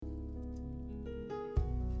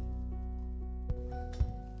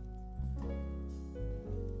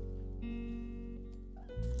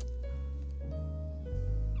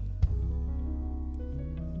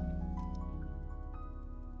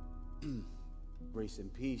Grace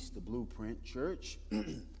and peace, the Blueprint Church. To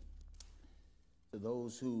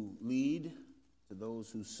those who lead, to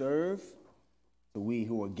those who serve, to we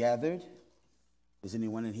who are gathered. Is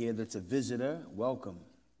anyone in here that's a visitor? Welcome.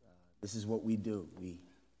 This is what we do. We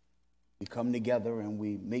come together and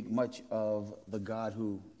we make much of the God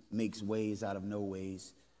who makes ways out of no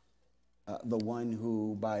ways. The one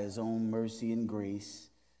who, by his own mercy and grace,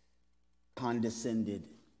 condescended,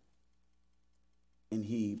 and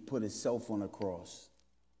he put himself on a cross,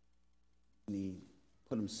 and he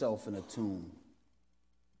put himself in a tomb,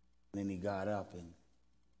 and then he got up and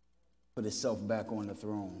put himself back on the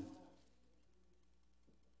throne.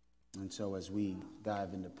 And so as we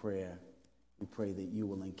dive into prayer, we pray that you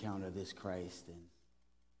will encounter this Christ and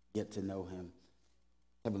get to know him.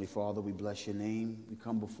 Heavenly Father, we bless your name. We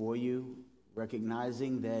come before you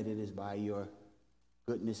recognizing that it is by your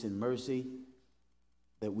goodness and mercy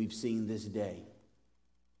that we've seen this day.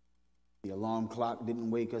 The alarm clock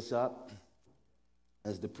didn't wake us up.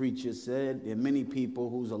 As the preacher said, there are many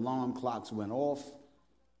people whose alarm clocks went off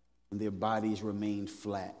and their bodies remained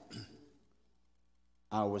flat.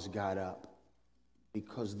 Ours got up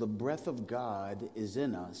because the breath of God is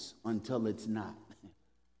in us until it's not.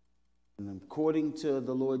 And according to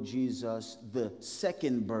the Lord Jesus, the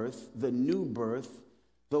second birth, the new birth,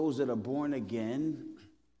 those that are born again,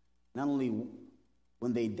 not only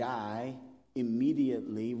when they die,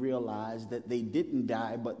 immediately realize that they didn't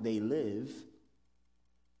die, but they live.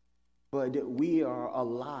 But we are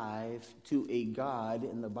alive to a God,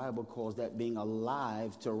 and the Bible calls that being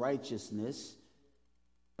alive to righteousness.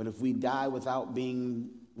 But if we die without being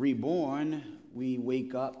reborn, we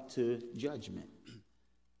wake up to judgment.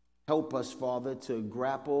 Help us, Father, to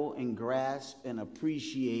grapple and grasp and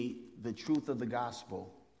appreciate the truth of the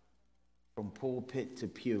gospel from pulpit to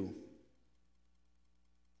pew.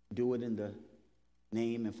 Do it in the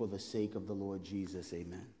name and for the sake of the Lord Jesus.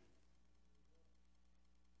 Amen.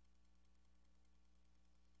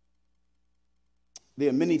 There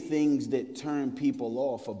are many things that turn people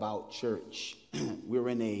off about church. We're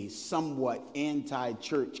in a somewhat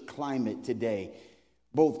anti-church climate today.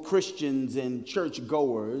 Both Christians and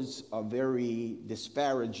churchgoers are very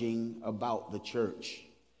disparaging about the church.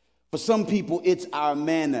 For some people, it's our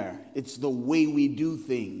manner. It's the way we do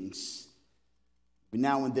things.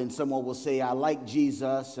 Now and then someone will say, I like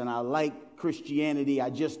Jesus and I like Christianity. I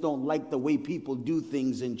just don't like the way people do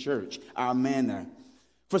things in church, our manner.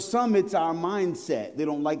 For some, it's our mindset. They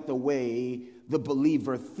don't like the way the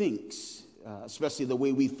believer thinks, especially the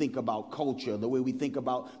way we think about culture, the way we think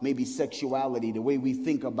about maybe sexuality, the way we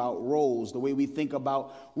think about roles, the way we think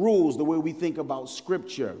about rules, the way we think about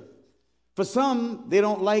scripture. For some, they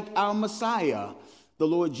don't like our Messiah. The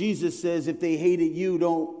Lord Jesus says, if they hated you,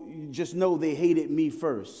 don't just know they hated me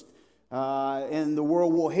first. And the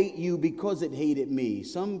world will hate you because it hated me.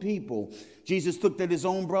 Some people, Jesus looked at his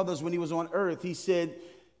own brothers when he was on earth. He said,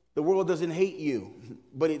 the world doesn't hate you,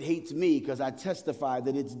 but it hates me because I testify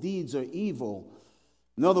that its deeds are evil.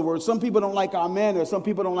 In other words, some people don't like our manner. Some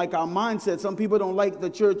people don't like our mindset. Some people don't like the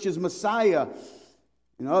church's Messiah.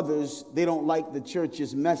 And others, they don't like the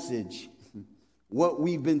church's message, what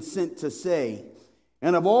we've been sent to say.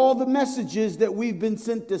 And of all the messages that we've been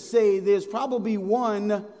sent to say, there's probably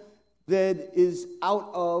one that is out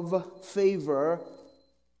of favor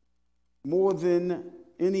more than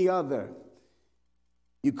any other.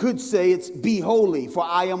 You could say it's be holy, for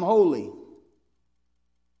I am holy.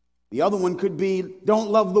 The other one could be don't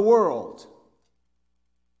love the world.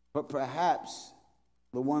 But perhaps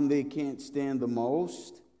the one they can't stand the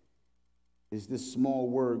most is this small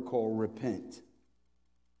word called repent.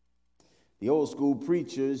 The old school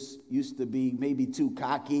preachers used to be maybe too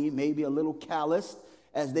cocky, maybe a little calloused,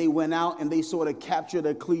 as they went out and they sort of captured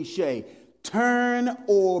a cliche, turn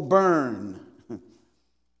or burn.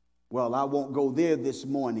 Well, I won't go there this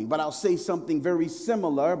morning, but I'll say something very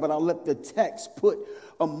similar, but I'll let the text put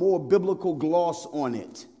a more biblical gloss on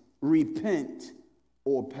it. Repent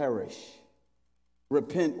or perish.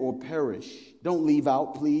 Repent or perish. Don't leave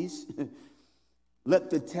out, please.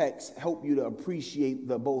 Let the text help you to appreciate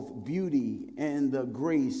the both beauty and the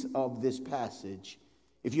grace of this passage.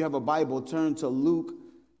 If you have a Bible, turn to Luke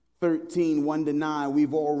 13, 1-9.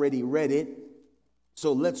 We've already read it,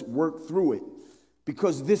 so let's work through it.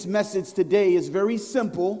 Because this message today is very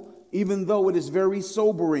simple, even though it is very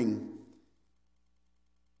sobering.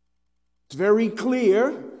 It's very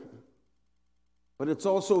clear, but it's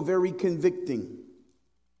also very convicting.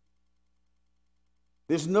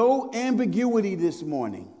 There's no ambiguity this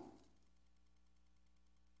morning.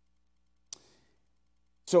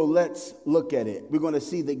 So let's look at it. We're going to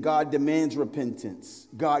see that God demands repentance.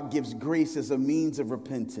 God gives grace as a means of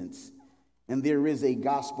repentance. and there is a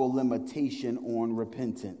gospel limitation on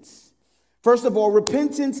repentance. First of all,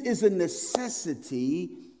 repentance is a necessity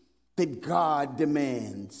that God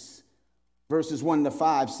demands. Verses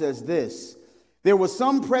 1-5 says this: there was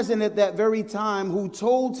some present at that very time who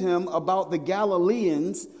told him about the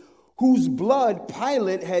Galileans whose blood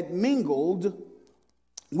Pilate had mingled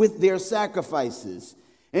with their sacrifices.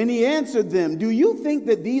 And he answered them, do you think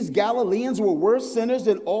that these Galileans were worse sinners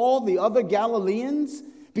than all the other Galileans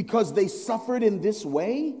because they suffered in this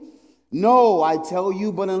way? No, I tell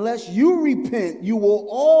you, but unless you repent, you will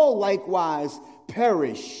all likewise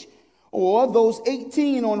perish. Or those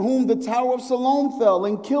 18 on whom the Tower of Siloam fell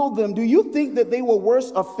and killed them, do you think that they were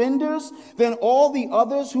worse offenders than all the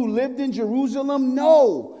others who lived in Jerusalem?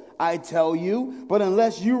 No, I tell you, but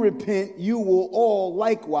unless you repent, you will all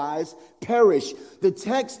likewise perish. The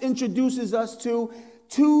text introduces us to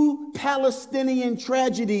two Palestinian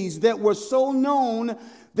tragedies that were so known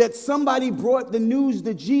that somebody brought the news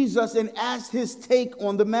to Jesus and asked his take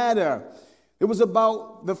on the matter.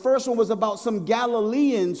 The first one was about some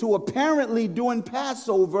Galileans who apparently during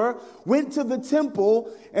Passover went to the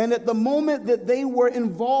temple, and at the moment that they were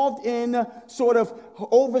involved in sort of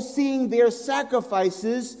overseeing their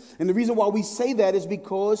sacrifices, and the reason why we say that is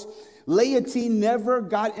because laity never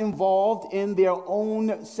got involved in their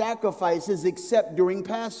own sacrifices except during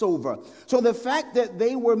Passover. So the fact that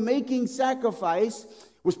they were making sacrifice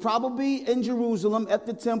was probably in Jerusalem at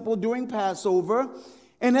the temple during Passover.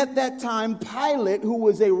 And at that time, Pilate, who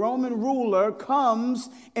was a Roman ruler, comes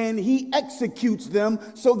and he executes them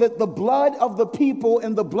so that the blood of the people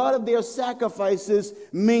and the blood of their sacrifices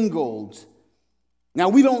mingled. Now,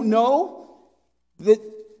 we don't know that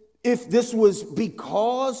if this was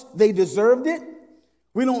because they deserved it.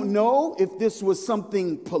 We don't know if this was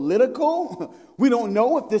something political. We don't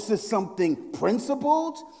know if this is something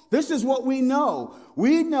principled. This is what we know.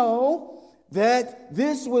 We know that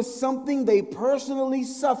this was something they personally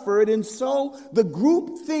suffered, and so the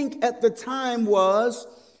group think at the time was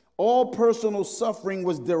all personal suffering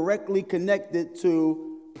was directly connected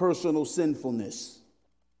to personal sinfulness.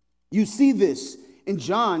 You see this in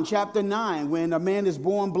John chapter 9 when a man is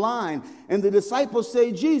born blind, and the disciples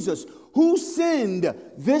say, Jesus, who sinned,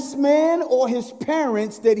 this man or his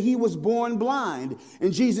parents, that he was born blind?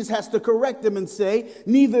 And Jesus has to correct them and say,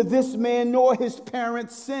 neither this man nor his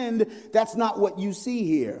parents sinned. That's not what you see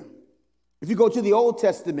here. If you go to the Old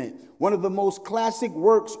Testament, one of the most classic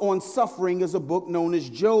works on suffering is a book known as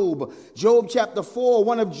Job. Job chapter 4,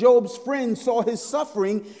 one of Job's friends saw his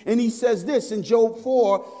suffering, and he says this in Job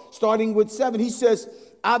 4, starting with 7. He says,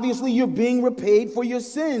 obviously you're being repaid for your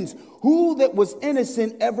sins. Who that was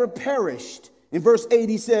innocent ever perished? In verse 8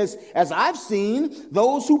 he says, as I've seen,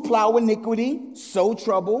 those who plow iniquity sow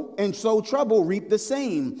trouble, and sow trouble reap the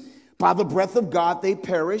same. By the breath of God they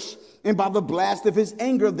perish, and by the blast of his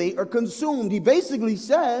anger they are consumed. He basically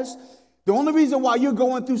says, the only reason why you're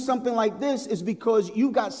going through something like this is because you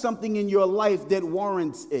got something in your life that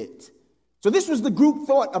warrants it. So this was the group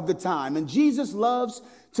thought of the time, and Jesus loves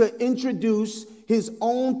to introduce his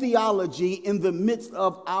own theology in the midst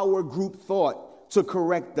of our group thought to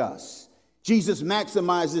correct us. Jesus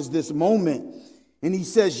maximizes this moment, and he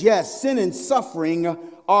says, yes, sin and suffering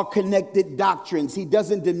are connected doctrines. He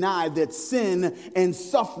doesn't deny that sin and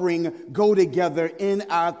suffering go together in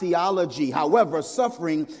our theology. However,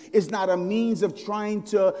 suffering is not a means of trying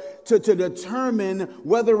to determine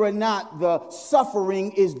whether or not the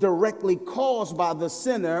suffering is directly caused by the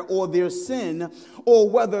sinner or their sin, or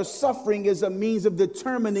whether suffering is a means of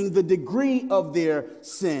determining the degree of their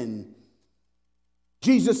sin.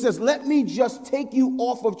 Jesus says, let me just take you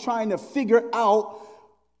off of trying to figure out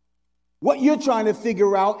what you're trying to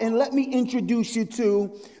figure out, and let me introduce you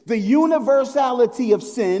to the universality of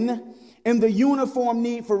sin and the uniform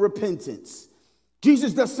need for repentance.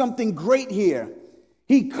 Jesus does something great here.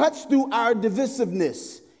 He cuts through our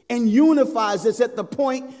divisiveness and unifies us at the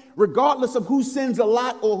point, regardless of who sins a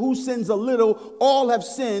lot or who sins a little, all have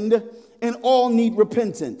sinned and all need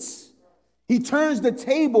repentance. He turns the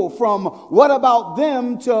table from what about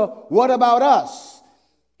them to what about us.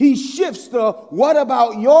 He shifts the what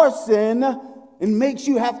about your sin and makes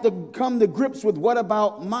you have to come to grips with what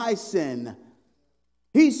about my sin.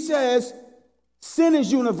 He says sin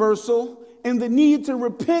is universal and the need to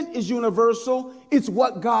repent is universal. It's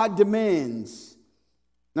what God demands.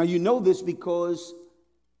 Now you know this because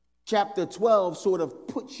chapter 12 sort of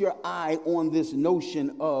puts your eye on this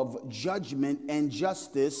notion of judgment and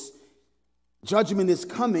justice. Judgment is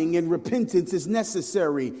coming and repentance is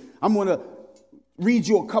necessary. I'm going to read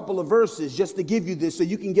you a couple of verses just to give you this so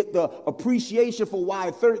you can get the appreciation for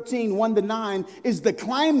why 13, 1-9 is the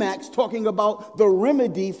climax, talking about the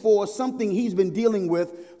remedy for something he's been dealing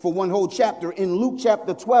with for one whole chapter. In Luke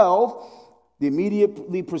chapter 12, the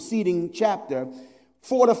immediately preceding chapter,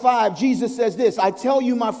 4-5, Jesus says this: I tell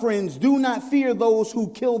you, my friends, do not fear those who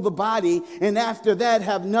kill the body, and after that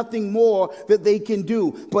have nothing more that they can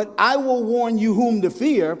do. But I will warn you whom to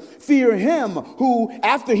fear. Fear him who,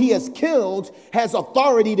 after he has killed, has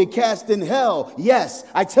authority to cast in hell. Yes,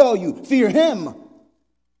 I tell you, fear him.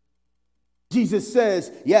 Jesus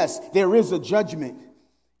says, yes, there is a judgment.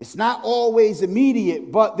 It's not always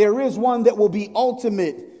immediate, but there is one that will be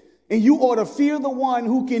ultimate. And you ought to fear the one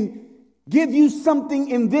who can give you something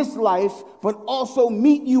in this life, but also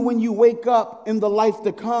meet you when you wake up in the life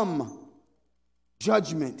to come.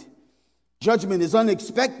 Judgment. Judgment is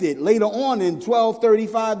unexpected. Later on in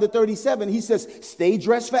 12:35-37, he says, stay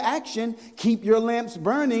dressed for action, keep your lamps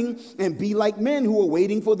burning, and be like men who are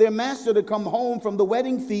waiting for their master to come home from the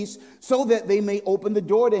wedding feast, so that they may open the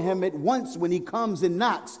door to him at once when he comes and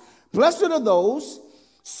knocks. Blessed are those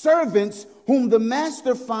servants whom the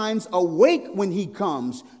master finds awake when he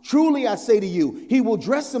comes. Truly I say to you, he will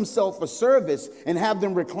dress himself for service and have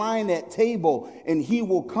them recline at table, and he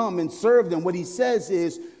will come and serve them. What he says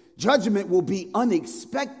is judgment will be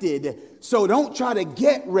unexpected, so don't try to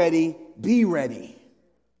get ready, be ready.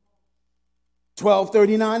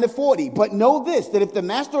 12:39-40. But know this, that if the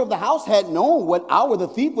master of the house had known what hour the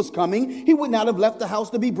thief was coming, he would not have left the house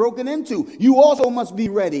to be broken into. You also must be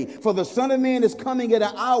ready, for the Son of Man is coming at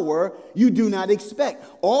an hour you do not expect.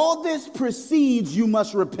 All this precedes you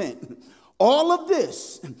must repent. All of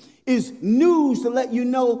this is news to let you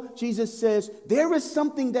know, Jesus says, there is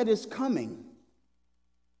something that is coming.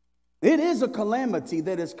 It is a calamity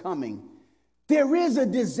that is coming. There is a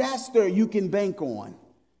disaster you can bank on.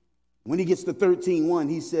 When he gets to 13:1,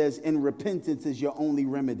 he says, and repentance is your only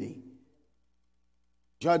remedy.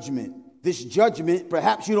 Judgment. This judgment,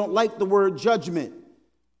 perhaps you don't like the word judgment.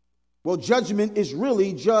 Well, judgment is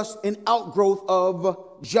really just an outgrowth of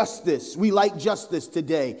justice. We like justice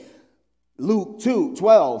today. Luke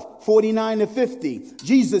 2:12-49-50.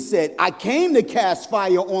 Jesus said, I came to cast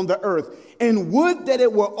fire on the earth, and would that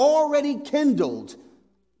it were already kindled.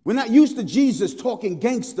 We're not used to Jesus talking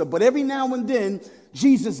gangster, but every now and then,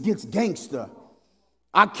 Jesus gets gangster.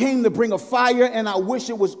 I came to bring a fire, and I wish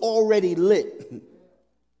it was already lit.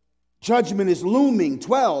 Judgment is looming.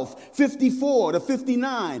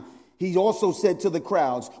 12:54-59. He also said to the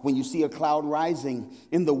crowds, when you see a cloud rising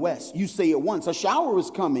in the west, you say at once, a shower is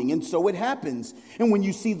coming, and so it happens. And when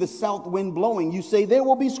you see the south wind blowing, you say, there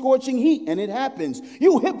will be scorching heat, and it happens.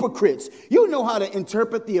 You hypocrites, you know how to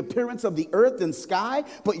interpret the appearance of the earth and sky,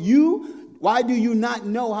 but why do you not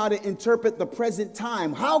know how to interpret the present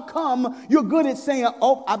time? How come you're good at saying,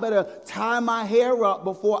 oh, I better tie my hair up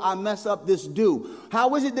before I mess up this do?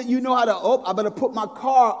 How is it that you know how to, I better put my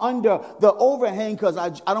car under the overhang because I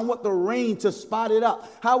don't want the rain to spot it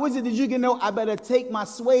up? How is it that you can know I better take my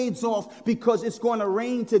suedes off because it's going to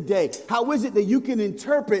rain today? How is it that you can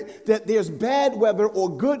interpret that there's bad weather or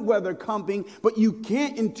good weather coming, but you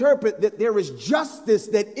can't interpret that there is justice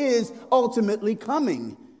that is ultimately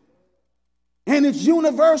coming? And it's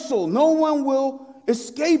universal. No one will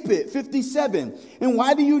escape it. 57. And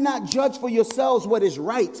why do you not judge for yourselves what is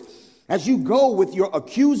right as you go with your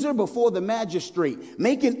accuser before the magistrate?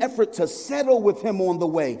 Make an effort to settle with him on the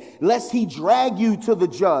way, lest he drag you to the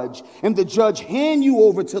judge, and the judge hand you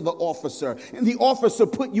over to the officer, and the officer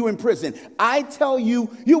put you in prison. I tell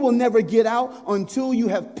you, you will never get out until you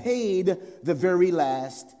have paid the very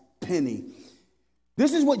last penny.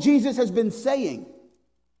 This is what Jesus has been saying.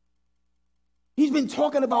 He's been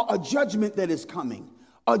talking about a judgment that is coming,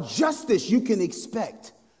 a justice you can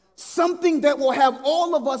expect, something that will have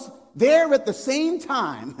all of us there at the same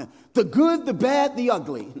time, the good, the bad, the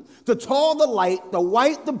ugly, the tall, the light, the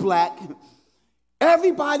white, the black.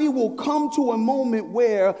 Everybody will come to a moment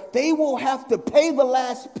where they will have to pay the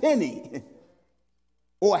last penny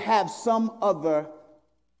or have some other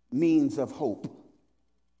means of hope.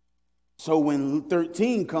 So when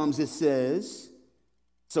 13 comes, it says,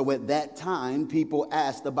 so at that time, people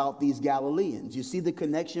asked about these Galileans. You see the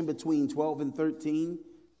connection between 12 and 13?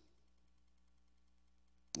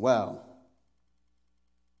 Well,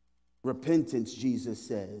 repentance, Jesus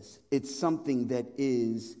says, it's something that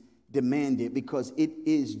is demanded because it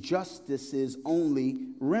is justice's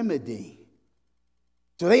only remedy.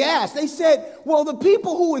 So they asked, they said, well, the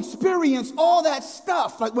people who experienced all that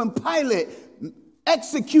stuff, like when Pilate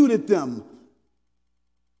executed them,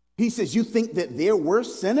 he says, you think that they're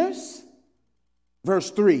worse sinners?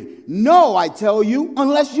 Verse 3, no, I tell you,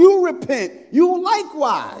 unless you repent, you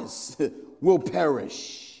likewise will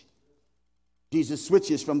perish. Jesus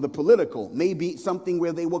switches from the political, maybe something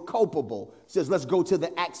where they were culpable. Says, let's go to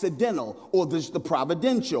the accidental or the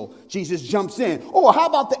providential. Jesus jumps in. Oh, how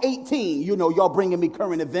about the 18? You know, y'all bringing me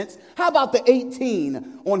current events. How about the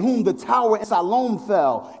 18 on whom the tower in Siloam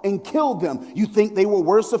fell and killed them? You think they were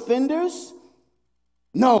worse offenders?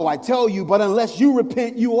 No, I tell you, but unless you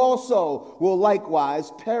repent, you also will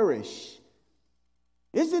likewise perish.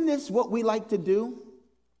 Isn't this what we like to do?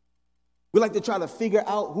 We like to try to figure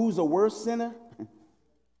out who's a worse sinner.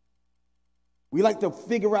 We like to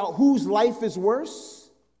figure out whose life is worse.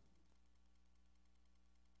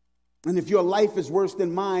 And if your life is worse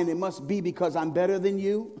than mine, it must be because I'm better than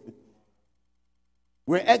you.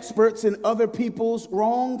 We're experts in other people's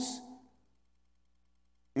wrongs.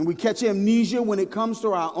 And we catch amnesia when it comes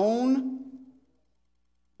to our own.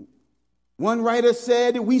 One writer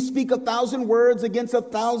said, we speak 1,000 words against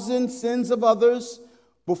 1,000 sins of others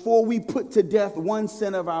before we put to death one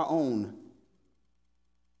sin of our own.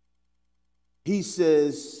 He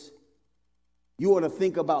says, you ought to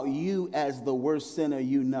think about you as the worst sinner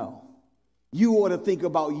you know. You ought to think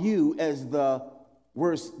about you as the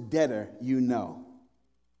worst debtor you know.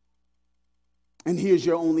 And here's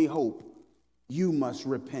your only hope. You must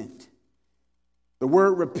repent. The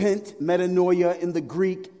word repent, metanoia in the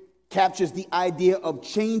Greek, captures the idea of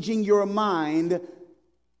changing your mind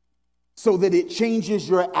so that it changes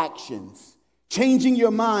your actions. Changing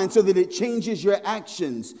your mind so that it changes your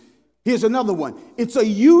actions. Here's another one. It's a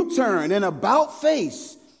U-turn, an about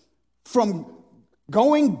face from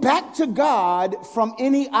going back to God from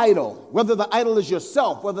any idol, whether the idol is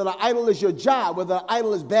yourself, whether the idol is your job, whether the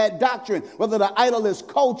idol is bad doctrine, whether the idol is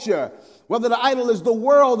culture, whether the idol is the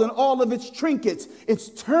world and all of its trinkets. It's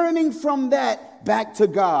turning from that back to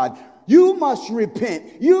God. You must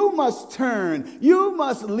repent. You must turn. You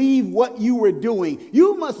must leave what you were doing.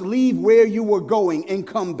 You must leave where you were going and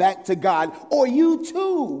come back to God, or you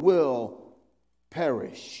too will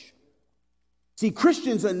perish. See,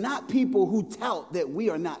 Christians are not people who tout that we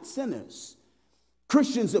are not sinners.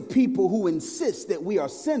 Christians are people who insist that we are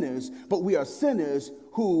sinners, but we are sinners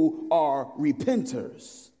who are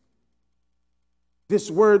repenters. This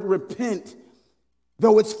word repent,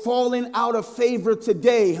 though it's fallen out of favor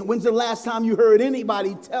today. When's the last time you heard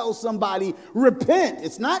anybody tell somebody, repent?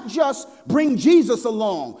 It's not just bring Jesus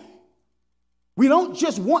along. We don't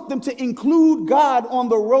just want them to include God on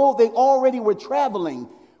the road they already were traveling.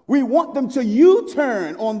 We want them to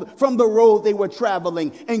U-turn from the road they were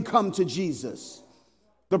traveling and come to Jesus.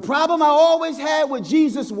 The problem I always had with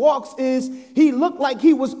Jesus' walks is he looked like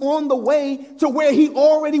he was on the way to where he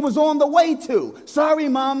already was on the way to. Sorry,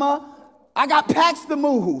 mama. I got packs to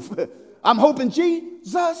move. I'm hoping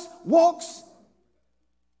Jesus walks.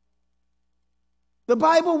 The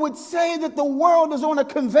Bible would say that the world is on a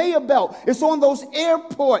conveyor belt. It's on those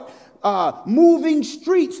airport moving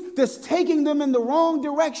streets that's taking them in the wrong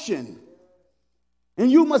direction. And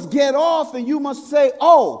you must get off and you must say,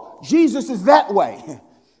 oh, Jesus is that way.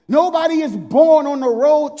 Nobody is born on the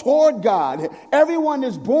road toward God. Everyone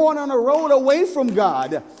is born on a road away from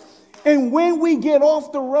God. And when we get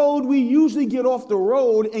off the road, we usually get off the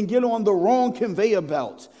road and get on the wrong conveyor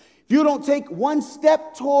belt. If you don't take one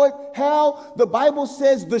step toward hell, the Bible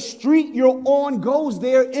says the street you're on goes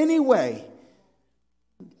there anyway.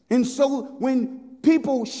 And so when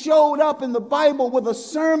people showed up in the Bible with a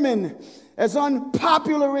sermon, as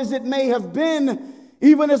unpopular as it may have been,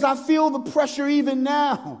 even as I feel the pressure even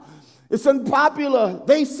now, it's unpopular.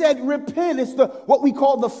 They said repent. It's what we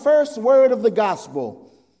call the first word of the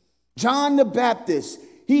gospel. John the Baptist,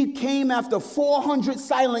 he came after 400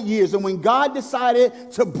 silent years. And when God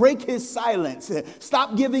decided to break his silence,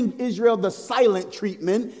 stop giving Israel the silent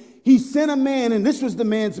treatment, he sent a man, and this was the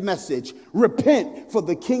man's message: repent, for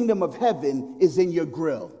the kingdom of heaven is in your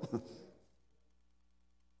grill.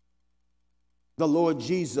 The Lord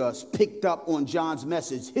Jesus picked up on John's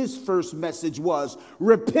message. His first message was,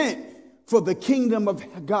 repent, for the kingdom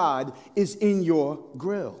of God is in your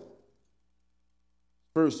grill.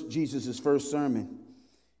 Jesus' first sermon.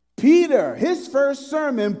 Peter, his first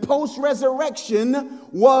sermon post-resurrection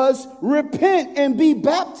was repent and be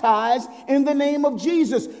baptized in the name of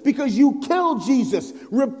Jesus, because you killed Jesus.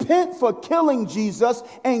 Repent for killing Jesus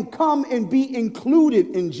and come and be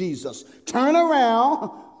included in Jesus. Turn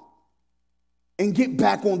around and get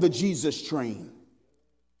back on the Jesus train.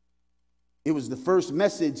 It was the first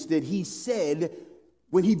message that he said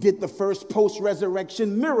when he did the first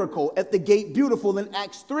post-resurrection miracle at the Gate Beautiful in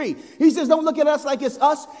Acts 3. He says, don't look at us like it's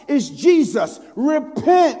us, it's Jesus.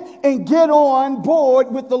 Repent and get on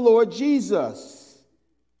board with the Lord Jesus.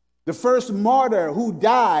 The first martyr who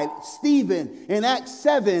died, Stephen, in Acts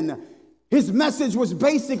 7, his message was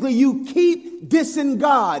basically, you keep dissing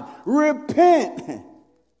God. Repent.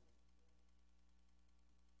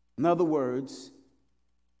 In other words,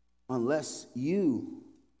 unless you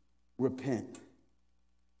repent,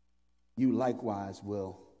 you likewise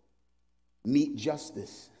will meet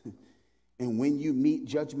justice. And when you meet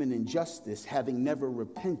judgment and justice, having never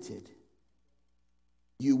repented,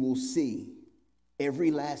 you will see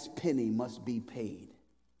every last penny must be paid.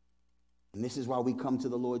 And this is why we come to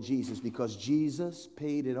the Lord Jesus, because Jesus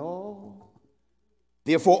paid it all.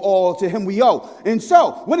 Therefore, all to him we owe. And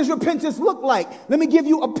so, what does repentance look like? Let me give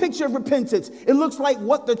you a picture of repentance. It looks like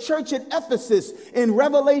what the church at Ephesus in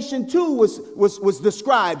Revelation 2 was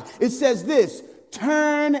described. It says this: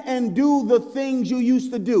 turn and do the things you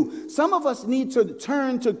used to do. Some of us need to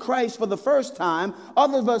turn to Christ for the first time.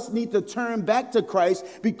 Others of us need to turn back to Christ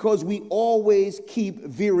because we always keep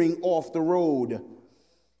veering off the road.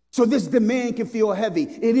 So this demand can feel heavy.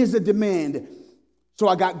 It is a demand. So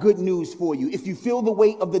I got good news for you. If you feel the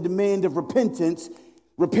weight of the demand of repentance,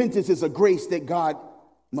 repentance is a grace that God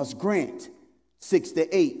must grant.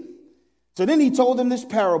 6-8. So then he told them this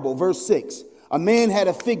parable, verse 6. A man had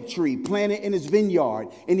a fig tree planted in his vineyard,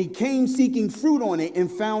 and he came seeking fruit on it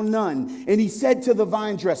and found none. And he said to the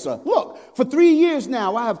vine dresser, look, for 3 years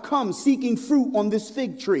now I have come seeking fruit on this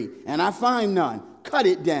fig tree, and I find none. Cut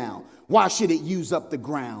it down. Why should it use up the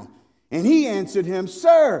ground? And he answered him,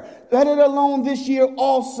 sir, let it alone this year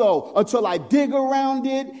also, until I dig around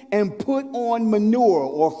it and put on manure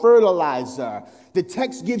or fertilizer. The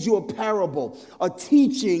text gives you a parable, a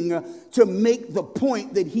teaching to make the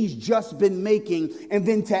point that he's just been making, and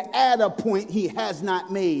then to add a point he has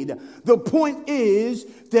not made. The point is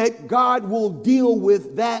that God will deal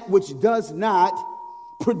with that which does not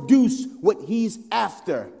produce what he's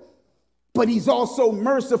after. But he's also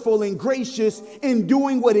merciful and gracious in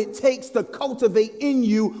doing what it takes to cultivate in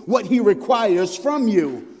you what he requires from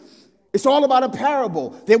you. It's all about a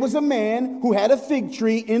parable. There was a man who had a fig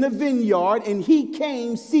tree in a vineyard, and he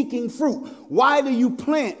came seeking fruit. Why do you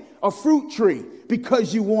plant a fruit tree?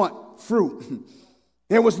 Because you want fruit.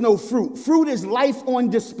 There was no fruit. Fruit is life on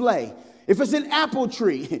display. If it's an apple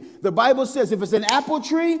tree, the Bible says if it's an apple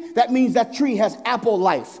tree, that means that tree has apple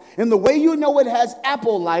life. And the way you know it has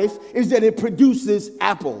apple life is that it produces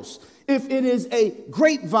apples. If it is a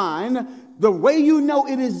grapevine, the way you know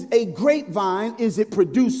it is a grapevine is it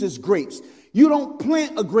produces grapes. You don't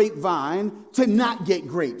plant a grapevine to not get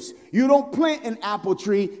grapes. You don't plant an apple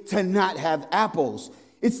tree to not have apples.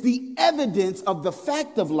 It's the evidence of the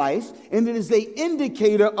fact of life, and it is an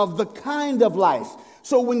indicator of the kind of life.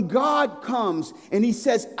 So when God comes and he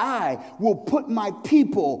says, I will put my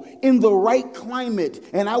people in the right climate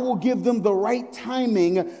and I will give them the right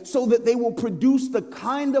timing so that they will produce the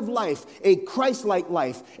kind of life, a Christ-like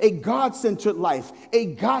life, a God-centered life, a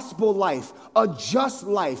gospel life, a just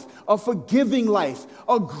life, a forgiving life,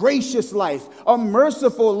 a gracious life, a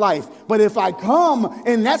merciful life. But if I come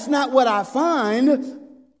and that's not what I find,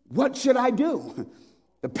 what should I do?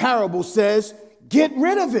 The parable says, get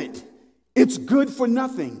rid of it. It's good for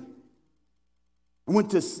nothing.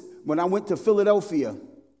 When I went to Philadelphia,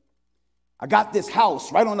 I got this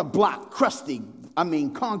house right on the block, crusty.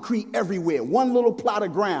 Concrete everywhere, one little plot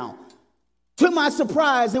of ground. To my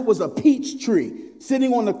surprise, it was a peach tree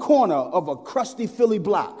sitting on the corner of a crusty Philly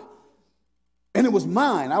block. And it was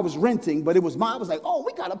mine. I was renting, but it was mine. I was like, oh,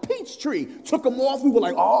 we got a peach tree. Took them off. We were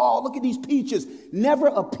like, oh, look at these peaches. Never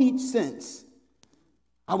a peach since.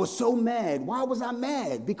 I was so mad. Why was I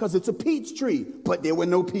mad? Because it's a peach tree, but there were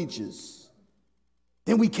no peaches.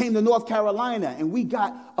 Then we came to North Carolina and we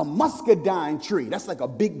got a muscadine tree. That's like a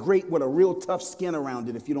big grape with a real tough skin around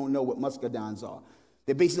it if you don't know what muscadines are.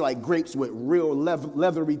 They're basically like grapes with real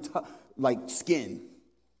leathery like skin,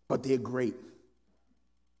 but they're great.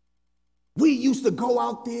 We used to go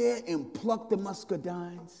out there and pluck the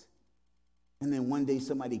muscadines. And then one day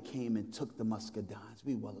somebody came and took the muscadines.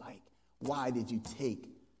 We were like, why did you take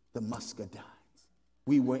the muscadines?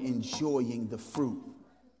 We were enjoying the fruit.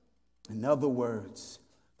 In other words,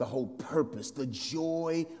 the whole purpose, the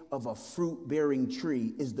joy of a fruit-bearing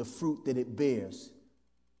tree is the fruit that it bears.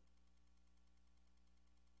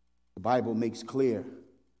 The Bible makes clear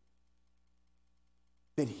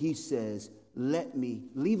that he says, let me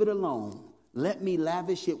leave it alone. Let me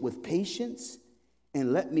lavish it with patience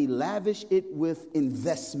and let me lavish it with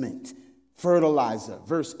investment. Fertilizer,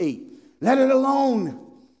 verse 8. Let it alone.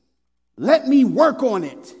 Let me work on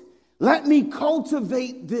it. Let me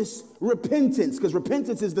cultivate this repentance, because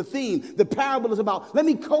repentance is the theme. The parable is about, let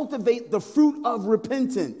me cultivate the fruit of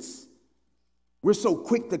repentance. We're so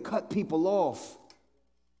quick to cut people off.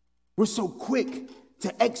 We're so quick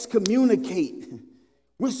to excommunicate.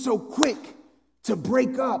 We're so quick to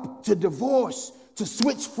break up, to divorce, to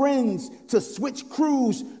switch friends, to switch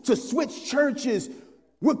crews, to switch churches.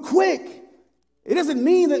 We're quick. It doesn't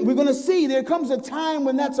mean that we're going to see. There comes a time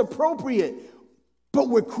when that's appropriate, but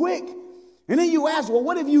we're quick. And then you ask, well,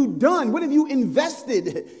 what have you done? What have you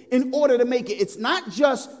invested in order to make it? It's not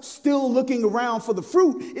just still looking around for the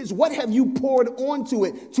fruit. It's what have you poured onto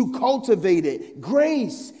it to cultivate it.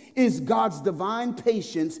 Grace is God's divine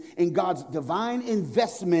patience and God's divine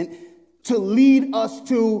investment to lead us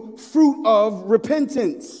to fruit of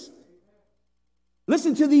repentance.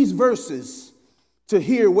 Listen to these verses to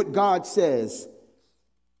hear what God says.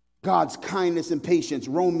 God's kindness and patience,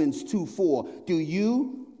 Romans 2:4. Do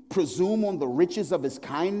you presume on the riches of his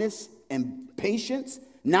kindness and patience,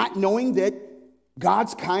 not knowing that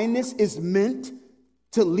God's kindness is meant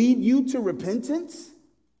to lead you to repentance?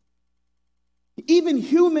 Even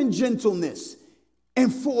human gentleness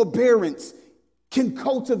and forbearance can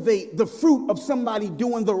cultivate the fruit of somebody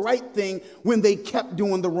doing the right thing when they kept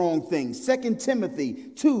doing the wrong thing. 2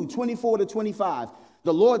 Timothy 2:24-25.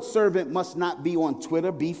 The Lord's servant must not be on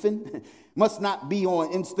Twitter beefing, must not be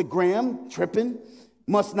on Instagram tripping,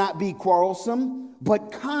 must not be quarrelsome,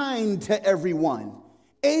 but kind to everyone,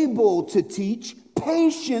 able to teach,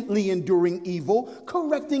 patiently enduring evil,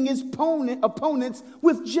 correcting his opponents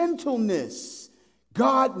with gentleness.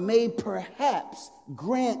 God may perhaps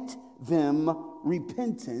grant them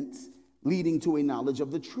repentance, leading to a knowledge of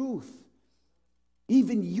the truth.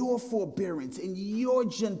 Even your forbearance and your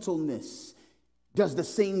gentleness does the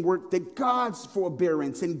same work that God's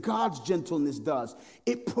forbearance and God's gentleness does.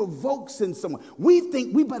 It provokes in someone. We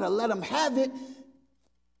think we better let them have it.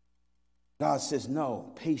 God says,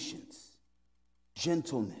 no, patience,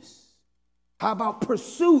 gentleness. How about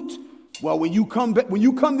pursuit? Well, when you come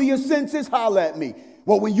to your senses, holler at me.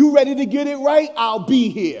 Well, when you're ready to get it right, I'll be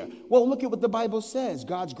here. Well, look at what the Bible says.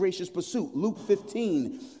 God's gracious pursuit. Luke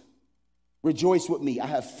 15. Rejoice with me. I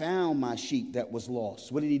have found my sheep that was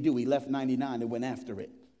lost. What did he do? He left 99 and went after it.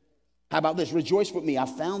 How about this? Rejoice with me. I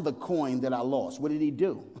found the coin that I lost. What did he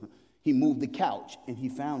do? He moved the couch and he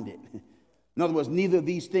found it. In other words, neither of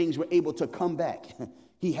these things were able to come back.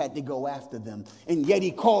 He had to go after them. And yet he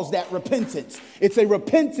calls that repentance. It's a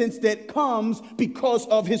repentance that comes because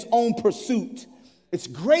of his own pursuit. It's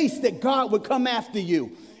grace that God would come after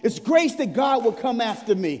you. It's grace that God will come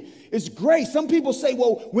after me. It's grace. Some people say,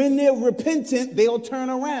 well, when they're repentant, they'll turn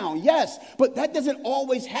around. Yes, but that doesn't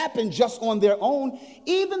always happen just on their own.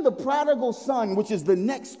 Even the prodigal son, which is the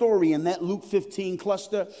next story in that Luke 15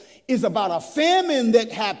 cluster, is about a famine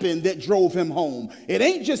that happened that drove him home. It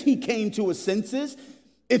ain't just he came to his senses.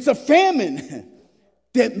 It's a famine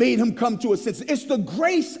that made him come to his senses. It's the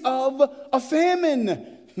grace of a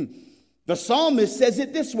famine. The psalmist says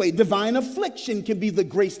it this way: divine affliction can be the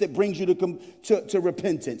grace that brings you to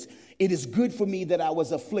repentance. It is good for me that I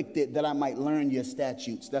was afflicted, that I might learn your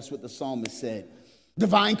statutes. That's what the psalmist said.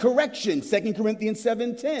 Divine correction, 2 Corinthians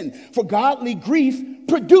 7:10. For godly grief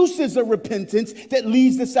produces a repentance that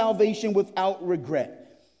leads to salvation without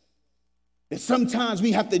regret. And sometimes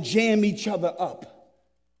we have to jam each other up.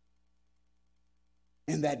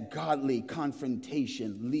 And that godly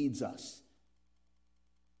confrontation leads us.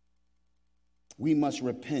 We must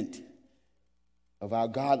repent of our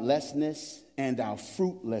godlessness and our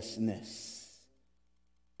fruitlessness.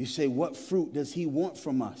 You say, what fruit does he want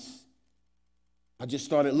from us? I just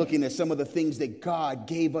started looking at some of the things that God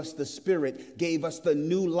gave us the Spirit, gave us the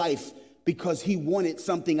new life because he wanted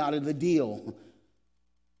something out of the deal.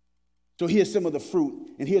 So here's some of the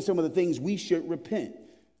fruit, and here's some of the things we should repent.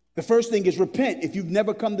 The first thing is repent. If you've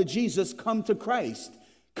never come to Jesus, come to Christ.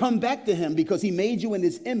 Come back to him because he made you in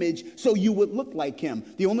his image so you would look like him.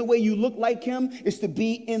 The only way you look like him is to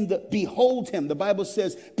behold him. The Bible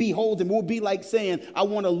says, behold him. It will be like saying, I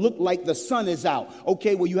want to look like the sun is out.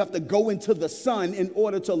 Okay, well, you have to go into the sun in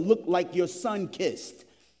order to look like your sun-kissed.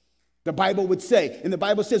 The Bible would say, and the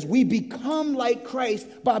Bible says, we become like Christ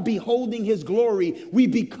by beholding his glory. We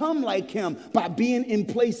become like him by being in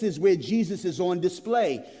places where Jesus is on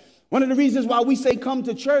display. One of the reasons why we say come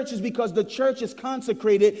to church is because the church is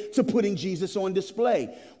consecrated to putting Jesus on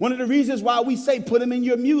display. One of the reasons why we say put him in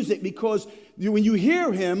your music, because when you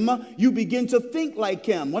hear him, you begin to think like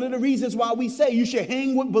him. One of the reasons why we say you should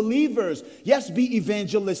hang with believers. Yes, be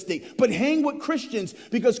evangelistic, but hang with Christians,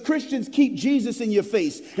 because Christians keep Jesus in your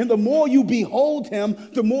face. And the more you behold him,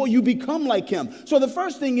 the more you become like him. So the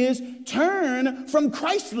first thing is turn from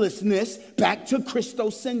Christlessness back to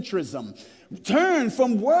Christocentrism. Turn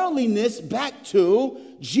from worldliness back to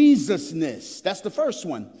Jesusness. That's the first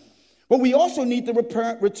one. But we also need to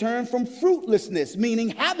return from fruitlessness, meaning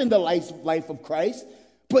having the life of Christ,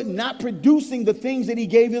 but not producing the things that he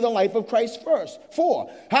gave you the life of Christ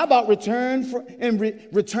for. How about return and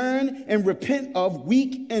repent of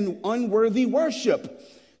weak and unworthy worship?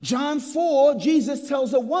 John 4, Jesus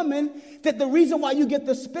tells a woman that the reason why you get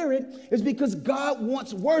the Spirit is because God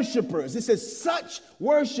wants worshipers. It says such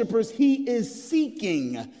worshipers he is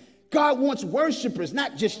seeking. God wants worshipers,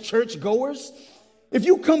 not just churchgoers. If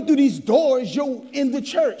you come through these doors, you're in the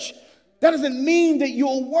church. That doesn't mean that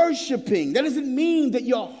you're worshiping. That doesn't mean that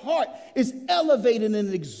your heart is elevated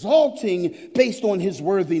and exalting based on his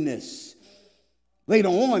worthiness. Later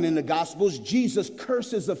on in the Gospels, Jesus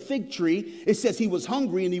curses a fig tree. It says he was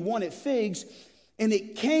hungry and he wanted figs. And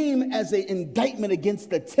it came as an indictment against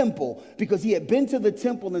the temple because he had been to the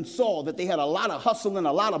temple and saw that they had a lot of hustle and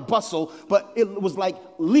a lot of bustle, but it was like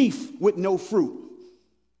leaf with no fruit.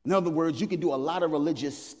 In other words, you can do a lot of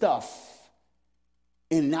religious stuff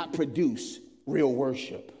and not produce real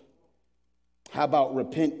worship. How about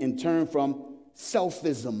repent and turn from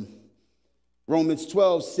selfism? Romans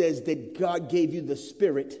 12 says that God gave you the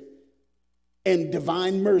Spirit and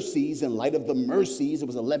divine mercies. In light of the mercies, it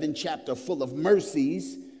was 11 chapter full of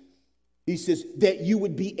mercies. He says that you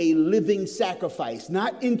would be a living sacrifice,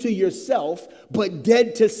 not into yourself, but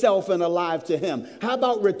dead to self and alive to him. How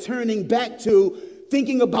about returning back to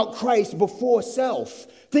thinking about Christ before self,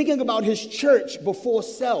 thinking about his church before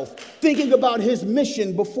self, thinking about his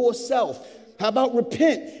mission before self? How about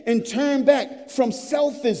repent and turn back from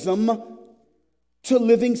selfism to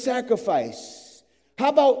living sacrifice? How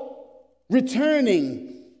about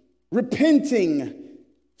repenting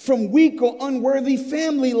from weak or unworthy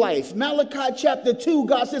family life? Malachi chapter 2,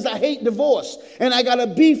 God says, I hate divorce and I got a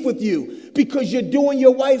beef with you because you're doing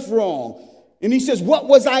your wife wrong. And he says, what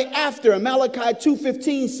was I after? And Malachi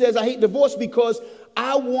 2:15 says, I hate divorce because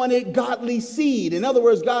I wanted godly seed. In other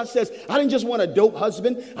words, God says, I didn't just want a dope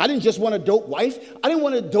husband. I didn't just want a dope wife. I didn't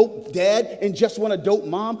want a dope dad and just want a dope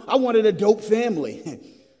mom. I wanted a dope family.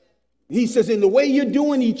 He says, and the way you're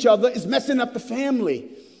doing each other is messing up the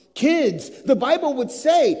family. Kids, the Bible would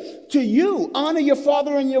say to you, honor your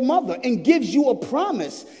father and your mother, and gives you a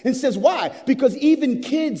promise and says, why? Because even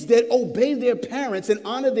kids that obey their parents and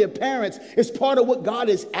honor their parents is part of what God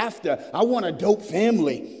is after. I want a dope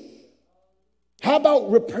family. How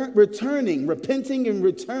about repenting and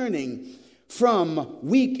returning from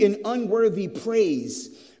weak and unworthy praise?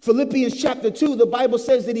 Philippians chapter 2, the Bible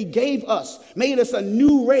says that he made us a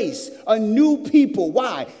new race, a new people.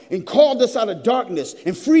 Why? And called us out of darkness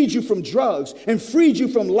and freed you from drugs and freed you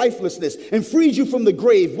from lifelessness and freed you from the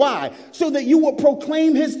grave. Why? So that you will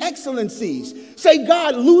proclaim his excellencies. Say,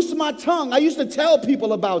 God, loose my tongue. I used to tell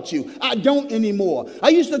people about you. I don't anymore. I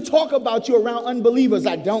used to talk about you around unbelievers.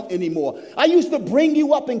 I don't anymore. I used to bring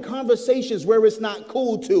you up in conversations where it's not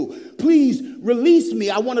cool to. Please release me.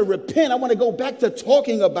 I want to repent. I want to go back to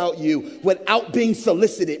talking about you without being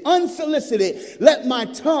solicited. Unsolicited, let my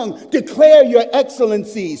tongue declare your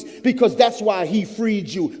excellencies, because that's why he freed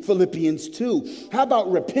you. Philippians 2. How about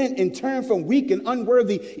repent and turn from weak and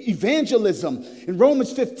unworthy evangelism? In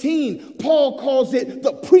Romans 15, Paul calls it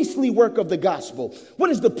the priestly work of the gospel. What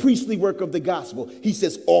is the priestly work of the gospel? He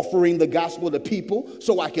says offering the gospel to people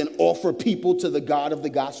so I can offer people to the God of the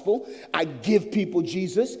gospel. I give people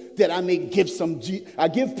Jesus that I may give I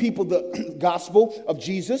give people the gospel of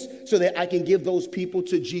Jesus so that I can give those people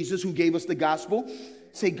to Jesus who gave us the gospel.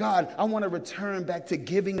 Say, God, I want to return back to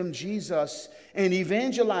giving them Jesus and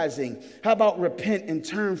evangelizing. How about repent and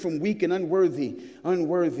turn from weak and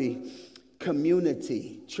unworthy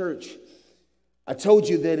community? Church, I told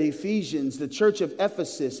you that Ephesians, the church of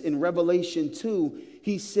Ephesus in Revelation 2,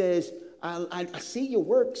 he says, I see your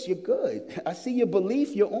works, you're good. I see your belief,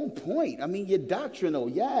 you're on point. I mean, you're doctrinal,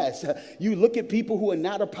 yes. You look at people who are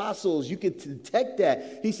not apostles, you can detect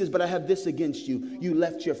that. He says, but I have this against you. You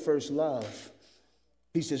left your first love.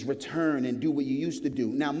 He says, return and do what you used to do.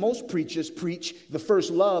 Now, most preachers preach the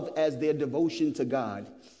first love as their devotion to God.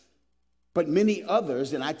 But many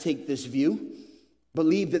others, and I take this view,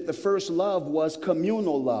 believe that the first love was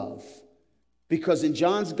communal love. Because in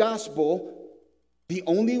John's gospel, the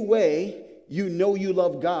only way you know you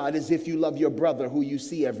love God is if you love your brother who you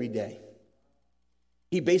see every day.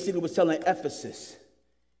 He basically was telling Ephesus,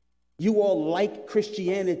 you all like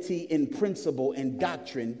Christianity in principle and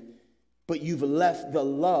doctrine, but you've left the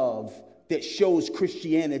love that shows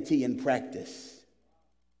Christianity in practice.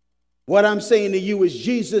 What I'm saying to you is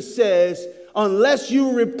Jesus says, unless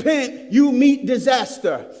you repent, you meet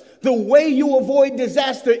disaster. The way you avoid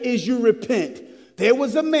disaster is you repent. There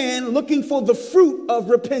was a man looking for the fruit of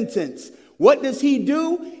repentance. What does he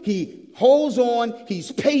do? He holds on,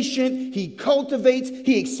 he's patient, he cultivates,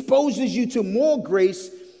 he exposes you to more grace,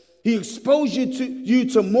 he exposes you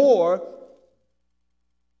to more.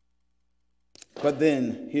 But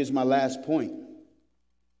then, here's my last point.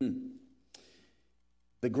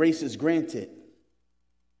 The grace is granted,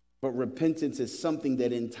 but repentance is something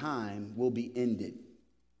that in time will be ended.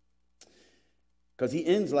 Because he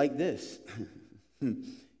ends like this.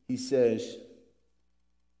 He says,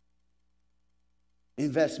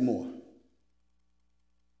 invest more,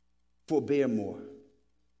 forbear more,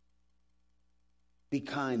 be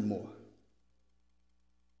kind more,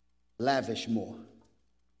 lavish more,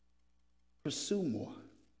 pursue more.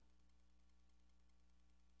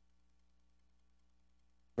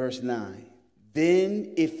 Verse 9,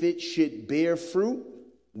 then if it should bear fruit,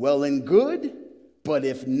 well and good, but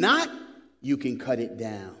if not, you can cut it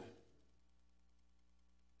down.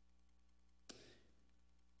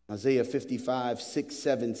 Isaiah 55, 6,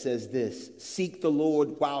 7 says this, seek the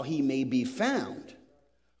Lord while he may be found.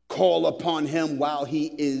 Call upon him while he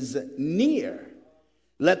is near.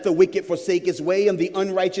 Let the wicked forsake his way and the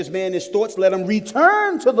unrighteous man his thoughts. Let him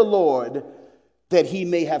return to the Lord that he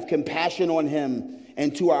may have compassion on him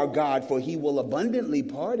and to our God, for he will abundantly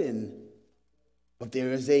pardon. But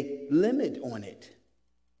there is a limit on it.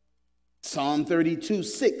 Psalm 32,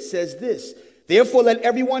 6 says this, therefore let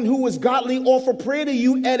everyone who is godly offer prayer to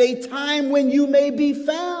you at a time when you may be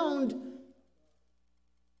found.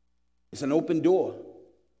 It's an open door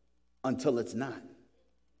until it's not.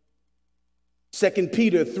 2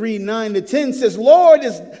 Peter 3, 9 to 10 says,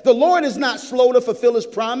 the Lord is not slow to fulfill his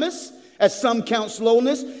promise, as some count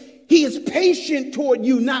slowness. He is patient toward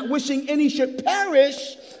you, not wishing any should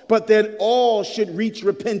perish, but that all should reach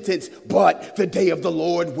repentance. But the day of the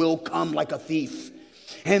Lord will come like a thief.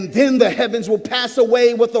 And then the heavens will pass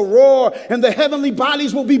away with a roar, and the heavenly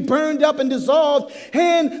bodies will be burned up and dissolved,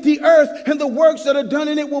 and the earth and the works that are done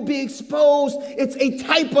in it will be exposed. It's a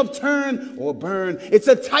type of turn or burn. It's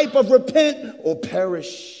a type of repent or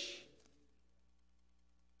perish.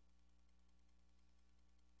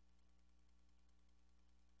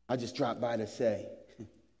 I just dropped by to say,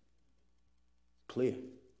 clear.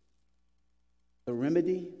 The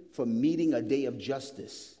remedy for meeting a day of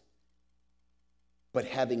justice but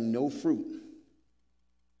having no fruit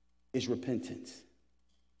is repentance.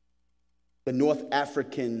 The North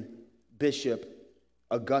African bishop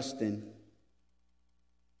Augustine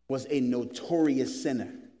was a notorious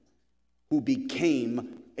sinner who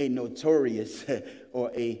became a notorious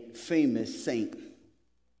or a famous saint.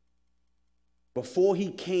 Before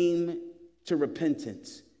he came to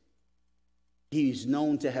repentance, he's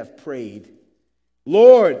known to have prayed,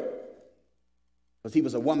 Lord, because he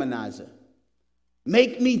was a womanizer,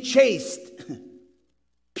 make me chaste,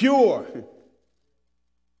 pure,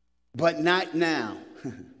 but not now.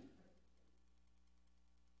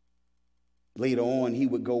 Later on, he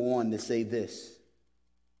would go on to say this,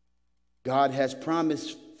 God has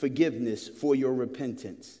promised forgiveness for your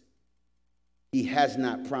repentance. He has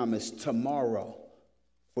not promised tomorrow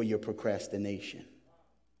for your procrastination.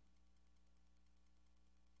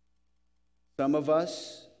 Some of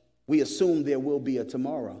us, we assume there will be a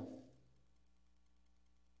tomorrow.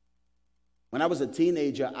 When I was a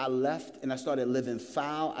teenager, I left and I started living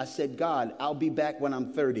foul. I said, God, I'll be back when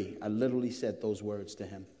I'm 30. I literally said those words to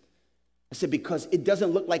him. I said, because it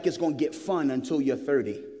doesn't look like it's going to get fun until you're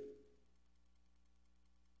 30.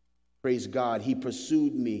 Praise God, he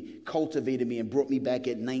pursued me, cultivated me, and brought me back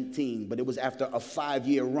at 19. But it was after a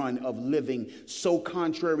 5-year run of living so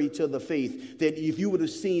contrary to the faith that if you would have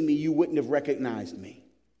seen me, you wouldn't have recognized me.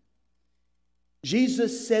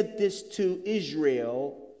 Jesus said this to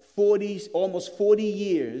Israel almost 40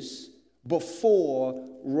 years before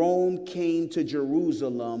Rome came to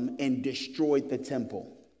Jerusalem and destroyed the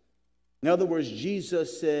temple. In other words,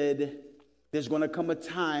 Jesus said, there's going to come a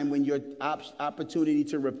time when your opportunity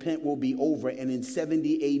to repent will be over, and in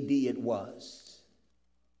 70 AD it was.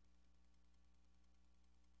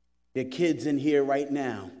 There are kids in here right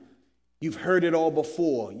now. You've heard it all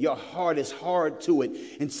before. Your heart is hard to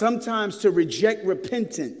it. And sometimes to reject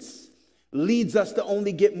repentance leads us to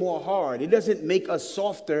only get more hard. It doesn't make us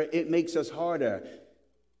softer, it makes us harder.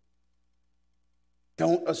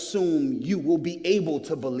 Don't assume you will be able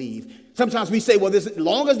to believe. Sometimes we say, well, as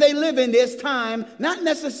long as they live in this time, not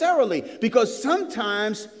necessarily, because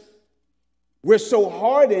sometimes we're so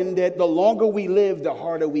hardened that the longer we live, the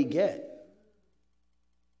harder we get.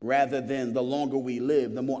 Rather than the longer we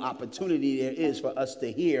live, the more opportunity there is for us to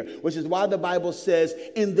hear, which is why the Bible says,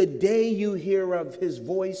 in the day you hear of his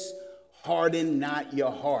voice, harden not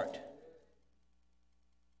your heart.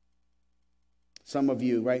 Some of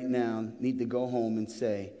you right now need to go home and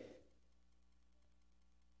say,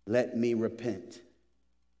 let me repent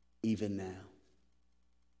even now.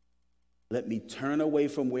 Let me turn away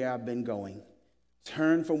from where I've been going,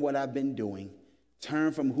 turn from what I've been doing,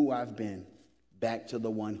 turn from who I've been, back to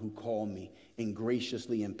the one who called me and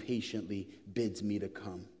graciously and patiently bids me to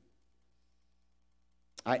come.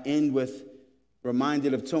 I end with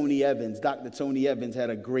reminded of Tony Evans. Dr. Tony Evans had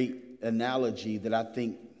a great analogy that I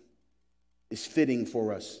think is fitting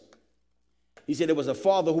for us. He said there was a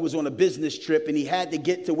father who was on a business trip and he had to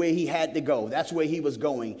get to where he had to go. That's where he was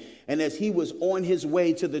going. And as he was on his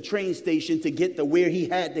way to the train station to get to where he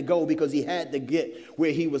had to go because he had to get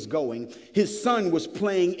where he was going, his son was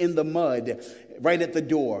playing in the mud right at the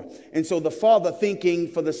door. And so the father, thinking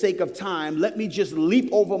for the sake of time, let me just leap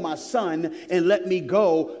over my son and let me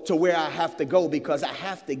go to where I have to go because I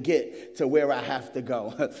have to get to where I have to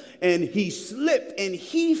go. And he slipped and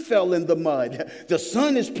he fell in the mud. The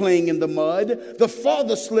son is playing in the mud. The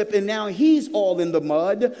father slipped and now he's all in the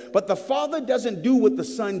mud. But the father doesn't do what the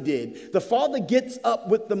son did. The father gets up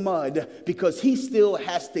with the mud because he still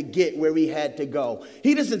has to get where he had to go.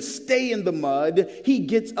 He doesn't stay in the mud. He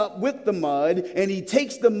gets up with the mud and he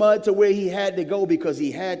takes the mud to where he had to go because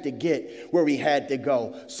he had to get where he had to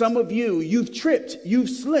go. Some of you, you've tripped, you've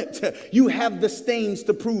slipped. You have the stains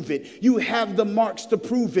to prove it. You have the marks to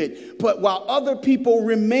prove it. But while other people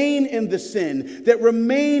remain in the sin, that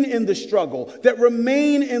remain in the struggle, that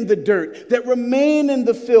remain in the dirt, that remain in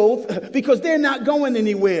the filth, because they're not going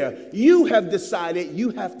anywhere, you have decided you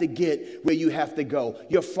have to get where you have to go.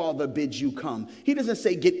 Your father bids you come. He doesn't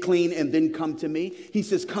say get clean and then come to me. He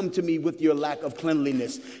says come to me with your lack of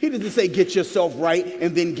cleanliness. He doesn't say get yourself right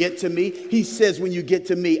and then get to me. He says when you get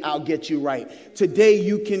to me, I'll get you right. Today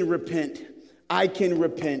you can repent. I can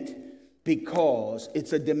repent because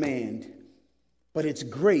it's a demand. But it's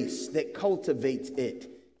grace that cultivates it.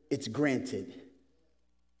 It's granted.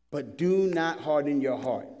 But do not harden your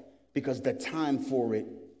heart because the time for it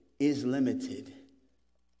is limited.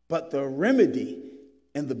 But the remedy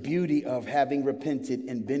and the beauty of having repented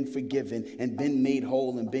and been forgiven and been made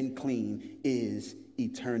whole and been clean is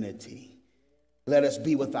eternity. Let us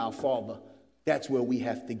be with our Father. That's where we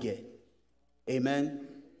have to get. Amen.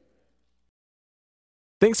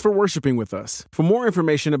 Thanks for worshiping with us. For more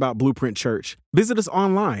information about Blueprint Church, visit us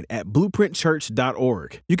online at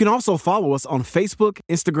blueprintchurch.org. You can also follow us on Facebook,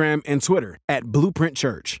 Instagram, and Twitter at Blueprint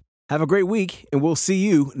Church. Have a great week, and we'll see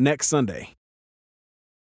you next Sunday.